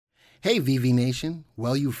Hey, VV Nation.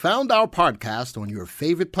 Well, you found our podcast on your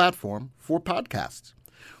favorite platform for podcasts.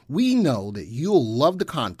 We know that you'll love the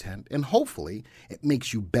content and hopefully it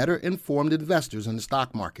makes you better informed investors in the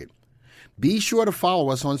stock market. Be sure to follow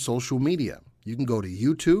us on social media. You can go to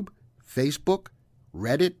YouTube, Facebook,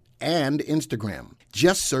 Reddit, and Instagram.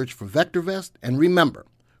 Just search for VectorVest and remember,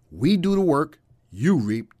 we do the work, you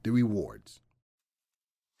reap the rewards.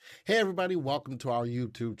 Hey everybody, welcome to our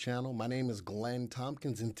YouTube channel. My name is Glenn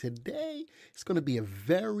Tompkins and today it's going to be a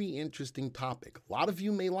very interesting topic. A lot of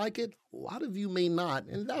you may like it, a lot of you may not,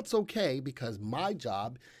 and that's okay because my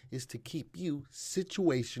job is to keep you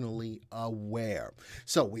situationally aware.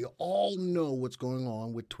 So we all know what's going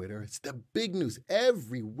on with Twitter. It's the big news.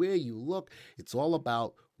 Everywhere you look, it's all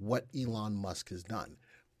about what Elon Musk has done.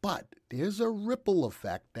 But there's a ripple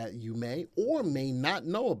effect that you may or may not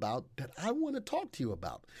know about that I want to talk to you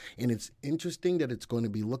about. And it's interesting that it's going to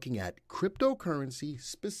be looking at cryptocurrency,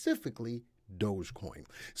 specifically Dogecoin.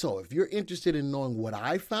 So if you're interested in knowing what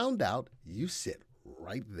I found out, you sit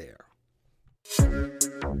right there.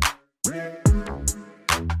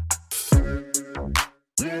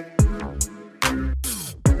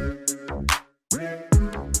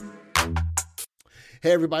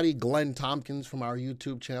 Hey everybody, Glenn Tompkins from our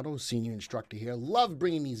YouTube channel, senior instructor here. Love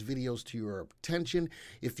bringing these videos to your attention.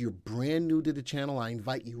 If you're brand new to the channel, I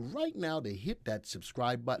invite you right now to hit that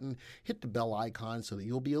subscribe button, hit the bell icon so that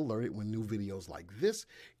you'll be alerted when new videos like this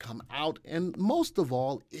come out. And most of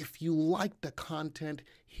all, if you like the content,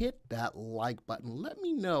 hit that like button. Let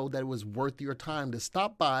me know that it was worth your time to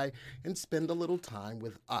stop by and spend a little time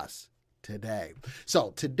with us today. So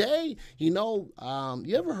today, you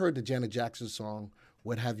ever heard the Janet Jackson song,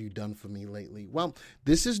 "What Have You Done For Me Lately?" Well,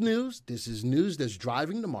 this is news. This is news that's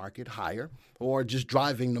driving the market higher or just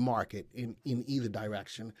driving the market in either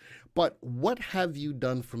direction. But what have you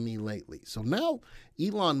done for me lately? So now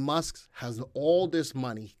Elon Musk has all this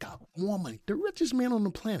money. He got more money. The richest man on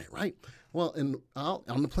the planet, right? Well,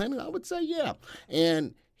 on the planet, I would say, yeah.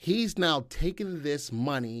 And he's now taken this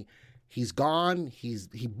money. He's gone.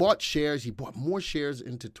 He bought shares. He bought more shares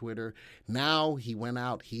into Twitter. Now he went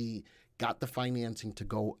out. He got the financing to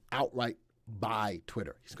go outright buy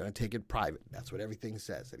Twitter. He's going to take it private. That's what everything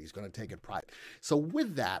says, that he's going to take it private. So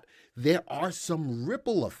with that, there are some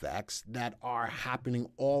ripple effects that are happening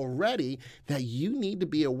already that you need to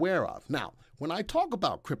be aware of. Now, when I talk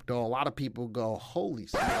about crypto, a lot of people go, holy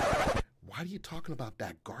smokes, why are you talking about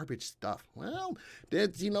that garbage stuff? Well,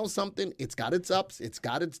 there's, something, it's got its ups, it's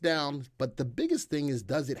got its downs, but the biggest thing is,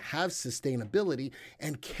 does it have sustainability?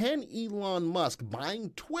 And can Elon Musk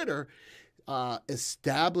buying Twitter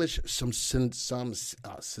establish some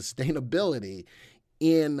sustainability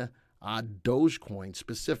in Dogecoin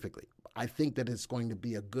specifically? I think that it's going to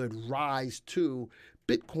be a good rise to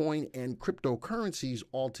Bitcoin and cryptocurrencies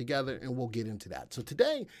altogether, and we'll get into that. So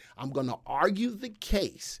today, I'm going to argue the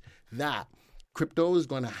case that crypto is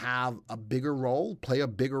going to have a bigger role, play a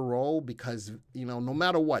bigger role, because, no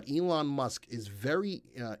matter what, Elon Musk is very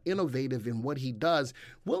innovative in what he does,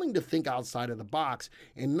 willing to think outside of the box.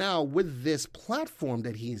 And now with this platform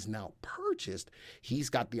that he's now purchased, he's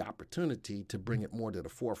got the opportunity to bring it more to the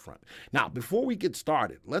forefront. Now, before we get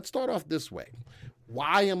started, let's start off this way.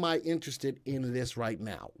 Why am I interested in this right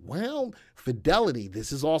now? Well, Fidelity,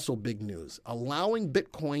 this is also big news, allowing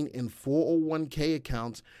Bitcoin in 401k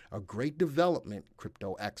accounts, a great development,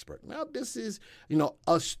 crypto expert. Now, this is,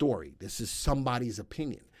 a story. This is somebody's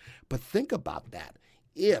opinion. But think about that.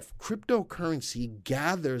 If cryptocurrency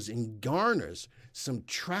gathers and garners some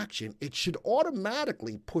traction, it should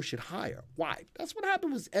automatically push it higher. Why? That's what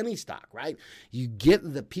happens with any stock, right? You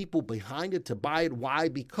get the people behind it to buy it. Why?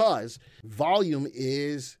 Because volume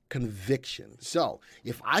is conviction. So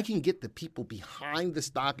if I can get the people behind the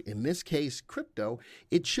stock, in this case, crypto,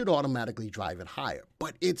 it should automatically drive it higher.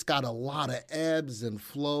 But it's got a lot of ebbs and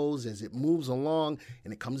flows as it moves along,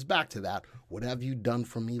 and it comes back to that. What have you done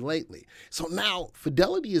for me lately? So now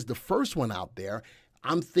Fidelity is the first one out there.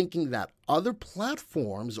 I'm thinking that other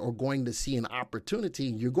platforms are going to see an opportunity.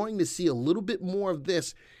 You're going to see a little bit more of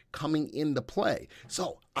this coming into play.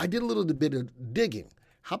 So I did a little bit of digging.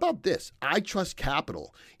 How about this? I Trust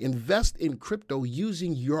Capital. Invest in crypto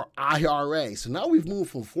using your IRA. So now we've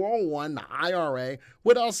moved from 401 to IRA.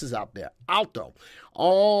 What else is out there? Alto.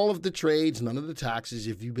 All of the trades, none of the taxes.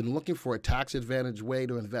 If you've been looking for a tax advantage way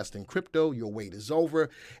to invest in crypto, your wait is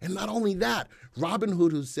over. And not only that,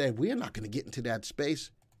 Robinhood, who said, we're not going to get into that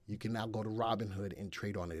space, you can now go to Robinhood and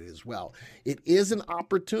trade on it as well. It is an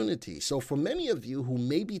opportunity. So for many of you who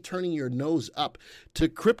may be turning your nose up to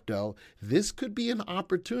crypto, this could be an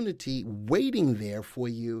opportunity waiting there for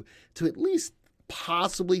you to at least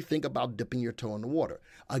possibly think about dipping your toe in the water.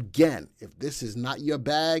 Again, if this is not your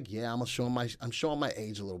bag, yeah, I'm showing my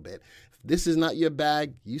age a little bit. If this is not your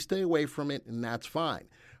bag, you stay away from it, and that's fine.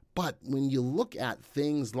 But when you look at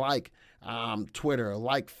things like Twitter,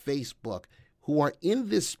 like Facebook, who are in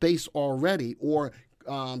this space already, or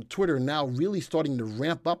Twitter now really starting to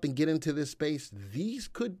ramp up and get into this space, these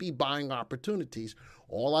could be buying opportunities.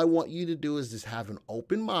 All I want you to do is just have an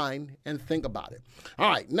open mind and think about it. All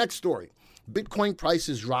right, next story. Bitcoin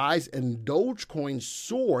prices rise and Dogecoin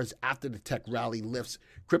soars after the tech rally lifts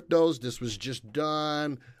cryptos. This was just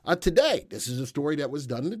done today. This is a story that was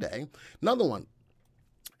done today. Another one.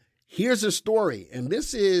 Here's a story, and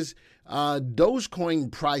this is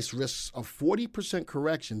Dogecoin price risks a 40%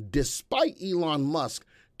 correction despite Elon Musk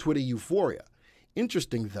Twitter euphoria.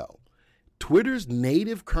 Interesting, though. Twitter's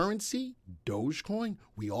native currency, Dogecoin,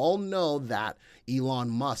 we all know that Elon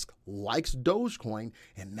Musk likes Dogecoin,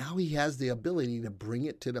 and now he has the ability to bring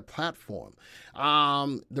it to the platform.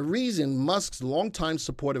 The reason Musk's longtime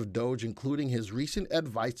support of Doge, including his recent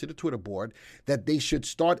advice to the Twitter board that they should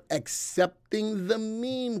start accepting the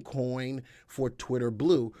meme coin for Twitter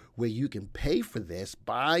Blue, where you can pay for this,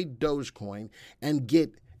 buy Dogecoin, and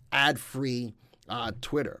get ad-free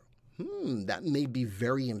Twitter. That may be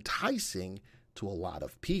very enticing to a lot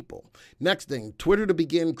of people. Next thing, Twitter to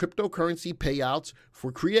begin cryptocurrency payouts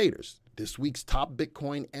for creators. This week's top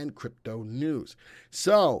Bitcoin and crypto news.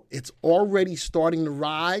 So it's already starting to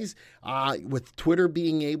rise with Twitter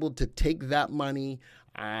being able to take that money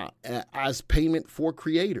as payment for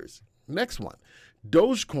creators. Next one.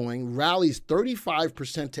 Dogecoin rallies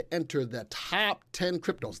 35% to enter the top 10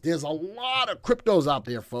 cryptos. There's a lot of cryptos out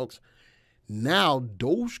there, folks. Now,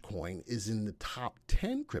 Dogecoin is in the top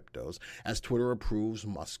 10 cryptos as Twitter approves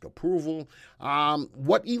Musk approval.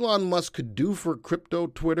 What Elon Musk could do for crypto,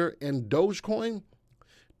 Twitter, and Dogecoin?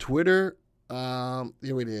 Twitter,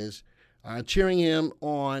 here it is, cheering him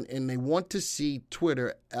on, and they want to see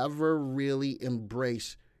Twitter ever really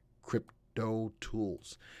embrace crypto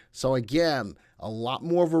tools. So again, a lot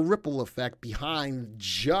more of a ripple effect behind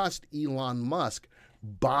just Elon Musk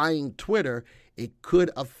buying Twitter. It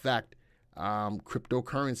could affect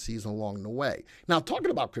cryptocurrencies along the way. Now, talking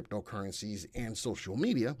about cryptocurrencies and social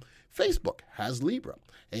media, Facebook has Libra.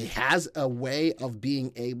 It has a way of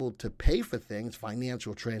being able to pay for things,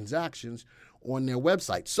 financial transactions, on their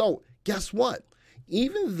website. So guess what?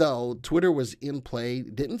 Even though Twitter was in play,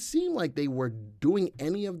 it didn't seem like they were doing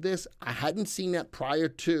any of this. I hadn't seen that prior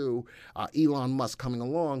to Elon Musk coming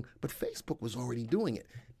along, but Facebook was already doing it.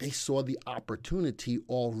 They saw the opportunity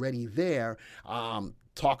already there.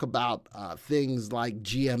 Talk about things like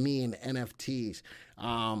GME and NFTs.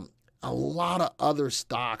 A lot of other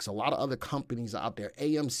stocks, a lot of other companies out there.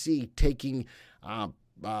 AMC taking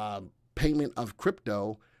payment of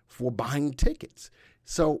crypto for buying tickets.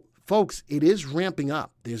 So, folks, it is ramping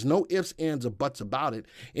up. There's no ifs, ands, or buts about it.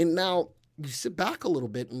 And now you sit back a little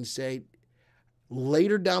bit and say,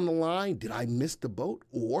 later down the line, did I miss the boat?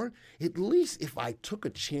 Or at least if I took a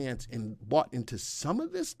chance and bought into some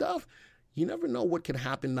of this stuff, you never know what can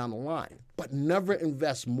happen down the line. But never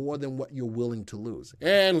invest more than what you're willing to lose.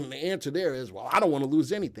 And the answer there is, well, I don't want to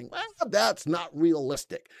lose anything. Well, that's not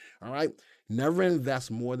realistic, all right? Never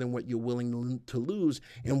invest more than what you're willing to lose.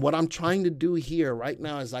 And what I'm trying to do here right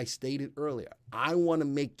now, as I stated earlier, I want to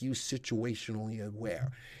make you situationally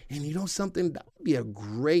aware. And you know something? That would be a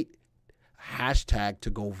great hashtag to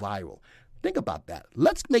go viral. Think about that.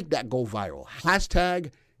 Let's make that go viral.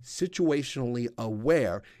 Hashtag situationally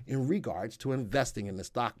aware in regards to investing in the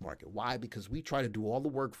stock market. Why? Because we try to do all the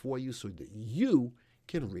work for you so that you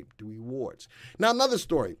can reap the rewards. Now, another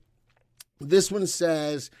story. This one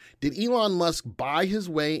says, did Elon Musk buy his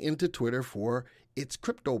way into Twitter for its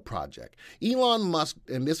crypto project? Elon Musk,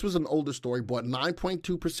 and this was an older story, bought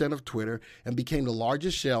 9.2% of Twitter and became the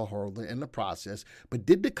largest shareholder in the process. But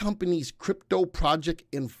did the company's crypto project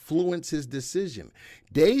influence his decision?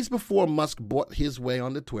 Days before Musk bought his way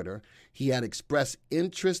onto Twitter, he had expressed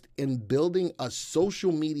interest in building a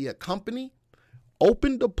social media company,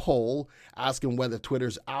 opened a poll asking whether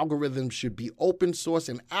Twitter's algorithms should be open source,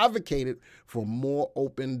 and advocated for more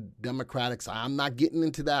open democratic. I'm not getting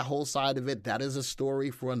into that whole side of it. That is a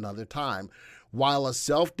story for another time. While a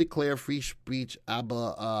self-declared free speech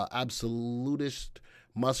absolutist,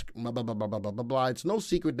 Musk, blah, blah, blah, blah, blah, blah, blah. It's no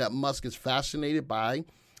secret that Musk is fascinated by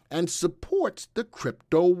and supports the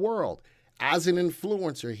crypto world. As an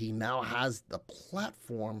influencer, he now has the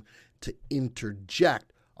platform to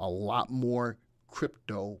interject a lot more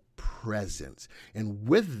crypto presence. And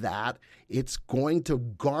with that, it's going to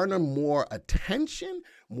garner more attention,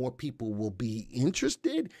 more people will be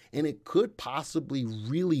interested, and it could possibly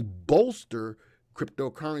really bolster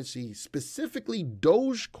cryptocurrency, specifically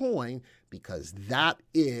Dogecoin, because that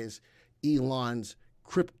is Elon's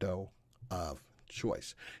crypto of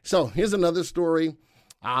choice. So here's another story.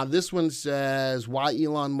 This one says why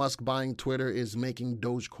Elon Musk buying Twitter is making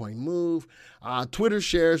Dogecoin move. Twitter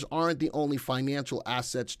shares aren't the only financial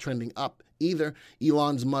assets trending up either.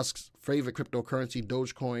 Elon Musk's favorite cryptocurrency,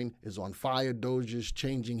 Dogecoin, is on fire. Doge is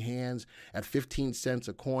changing hands at 15 cents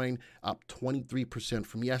a coin, up 23%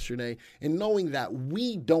 from yesterday. And knowing that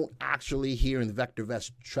we don't actually here in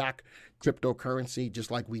VectorVest track cryptocurrency, just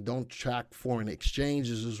like we don't track foreign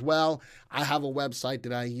exchanges as well, I have a website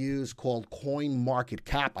that I use called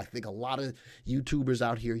CoinMarketCap. I think a lot of YouTubers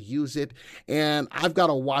out here use it. And I've got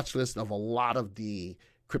a watch list of a lot of the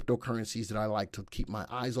cryptocurrencies that I like to keep my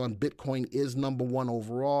eyes on. Bitcoin is number 1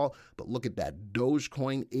 overall, but look at that.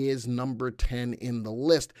 Dogecoin is number 10 in the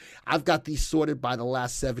list. I've got these sorted by the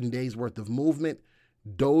last 7 days worth of movement.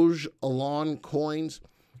 Doge Elon coins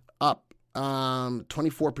up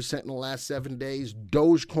 24% in the last 7 days.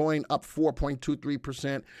 Dogecoin up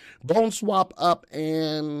 4.23%. Bone Swap up,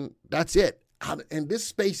 and that's it. And this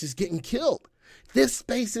space is getting killed. This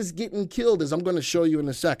space is getting killed, as I'm going to show you in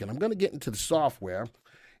a second. I'm going to get into the software,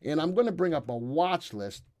 and I'm going to bring up a watch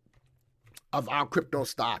list of our crypto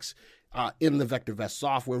stocks in the VectorVest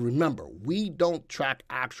software. Remember, we don't track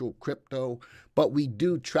actual crypto, but we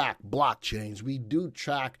do track blockchains. We do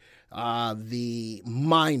track the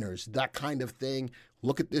miners, that kind of thing.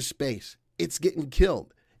 Look at this space. It's getting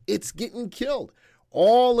killed. It's getting killed.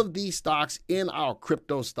 All of these stocks in our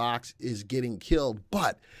crypto stocks is getting killed,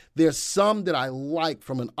 but there's some that I like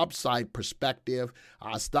from an upside perspective,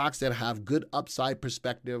 stocks that have good upside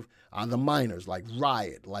perspective, the miners like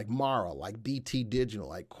Riot, like Mara, like BT Digital,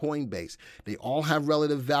 like Coinbase. They all have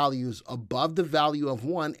relative values above the value of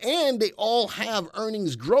one, and they all have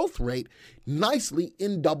earnings growth rate nicely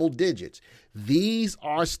in double digits. These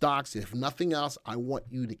are stocks, if nothing else, I want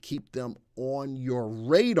you to keep them on your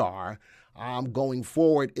radar going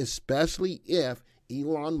forward, especially if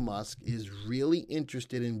Elon Musk is really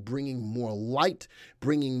interested in bringing more light,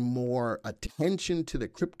 bringing more attention to the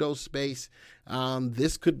crypto space.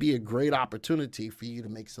 This could be a great opportunity for you to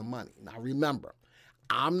make some money. Now, remember,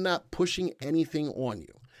 I'm not pushing anything on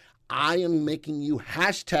you. I am making you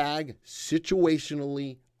hashtag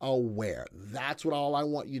situationally aware. That's what all I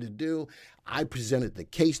want you to do. I presented the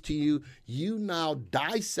case to you. You now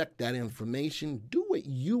dissect that information. Do what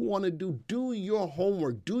you want to do. Do your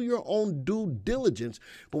homework. Do your own due diligence.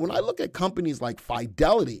 But when I look at companies like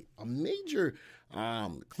Fidelity, a major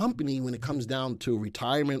company when it comes down to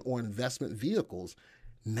retirement or investment vehicles,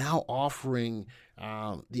 now offering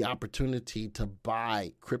the opportunity to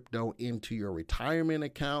buy crypto into your retirement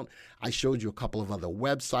account. I showed you a couple of other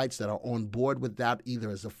websites that are on board with that,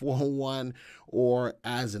 either as a 401 or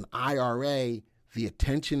as an IRA. The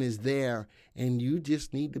attention is there, and you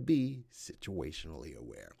just need to be situationally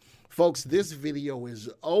aware. Folks, this video is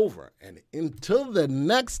over, and until the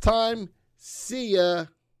next time, see ya.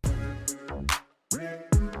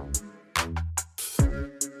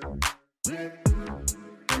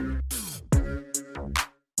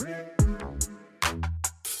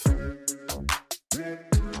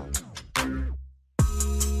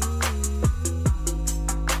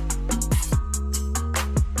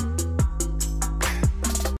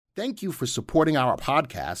 Thank you for supporting our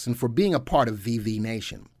podcast and for being a part of VV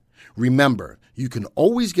Nation. Remember, you can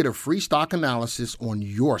always get a free stock analysis on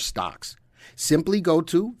your stocks. Simply go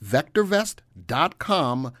to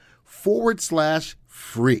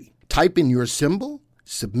VectorVest.com/free. Type in your symbol,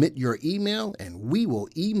 submit your email, and we will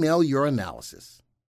email your analysis.